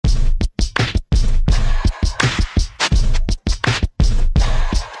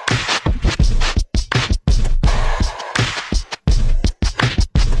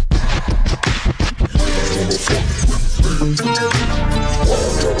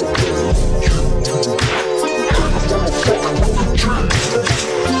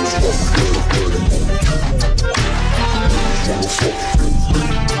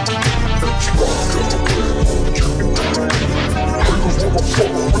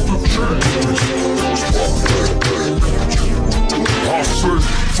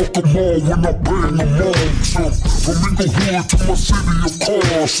Fuck them all when I bang them all. Son, from Inglewood to my city of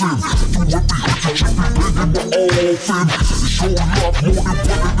Carson, through every hood you should be banging my orphan. It's your life more than what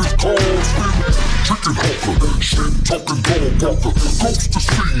it is costing. Chicken hawker, shit talking dog walker, ghost to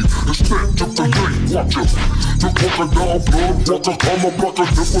see, the snatch of the late watcher. The crocodile blood walker, color blocker,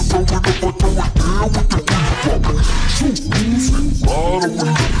 never throw it up, I throw it down with the beef blocker. Shoot moves and ride on my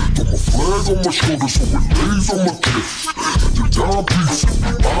lip, throw my flag on my shoulder so it lays on my chest. The time piece,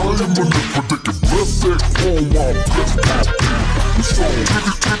 I am a nigga, they can bless that chrome while I bless my pig. It's all niggas,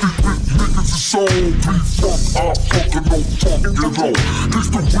 it's all beef, fuck, I fucking no fuck, get on. It's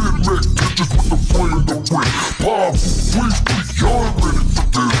the redneck bitches with the flame to win. Bob, please be y'all ready for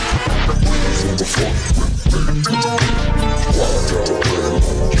this.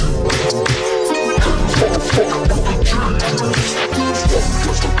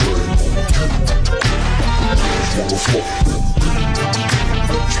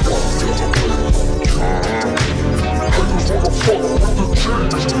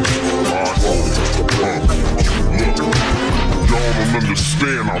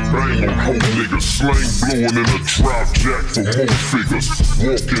 Understand, I bang on hoe niggas, slang blowing in a drop jack for more figures.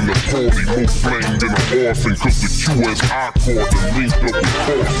 Walk in the party, more flame than an orphan, cause the QSI card the link up with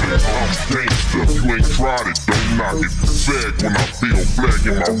Orphan. I'm gangster, you ain't tried it, don't knock it. Sag when I feel flag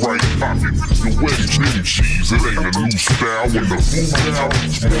in my right pocket. The wet cream cheese, it ain't a new style. When the Boo-Yaa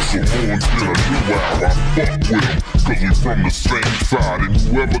smoke some horns in a new owl, I fuck with them, cause we from the same side. And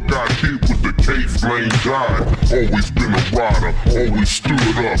whoever got hit with the K-flame died. Always been a rider, always stood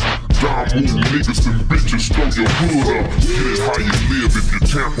up. Dime move niggas and bitches, throw your hood up. Get it how you live if you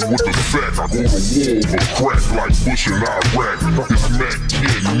tamper with the sack. I go to war over crack like Bush in Iraq. It's Mac 10,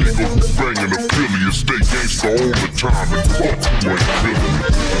 nigga who bangin' affiliates. Stay gangsta all the time and fuck who ain't feelin'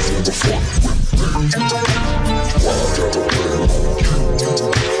 it. The fuck I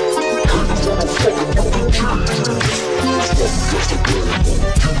stay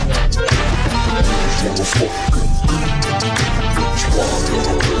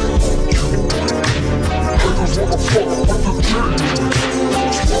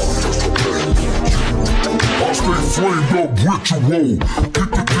flamed up ritual. Keep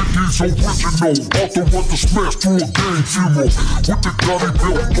the dickies original. Author to smash through a game funeral. With the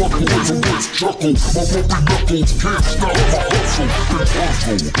T.R.I.B.E buckle and a wrist chuckle. My rubbing knuckles can't stop my hustle. They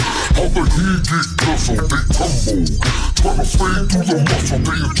puzzle. How the heat get guzzled, they tumble. Tryna fade through the muscle,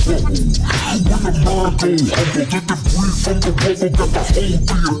 they in trouble. When the mind go humble, the debris from the rubble got the whole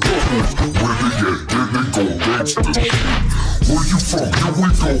being doubled. Where they at? There they go, gangsta shit. Where you from? Here we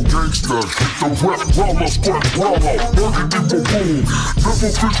go, gangsta. Hit the rap drama, scrap drama, burgundy maroon. Never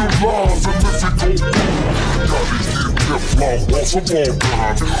visualize unless it go boom. Gotta get Teflon, walls of all kinds.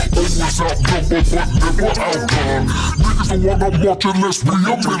 Always outnumbered but never outgunned. Niggas don't wanna march unless we a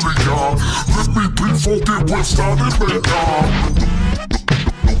million. Let me be funky west side and Boo-Yaa.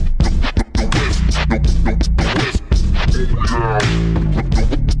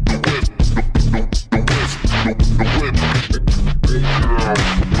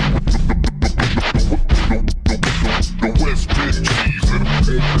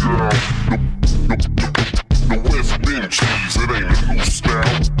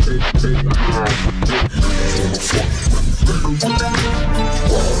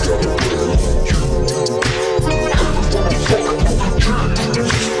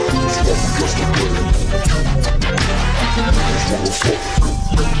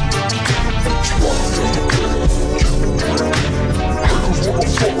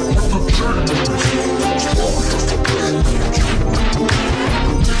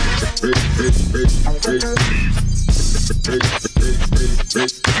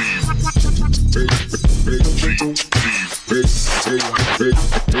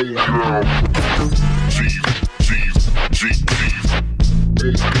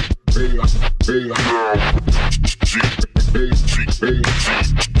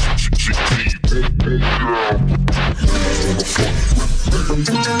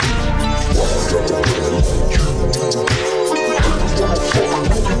 T.R.I.B.E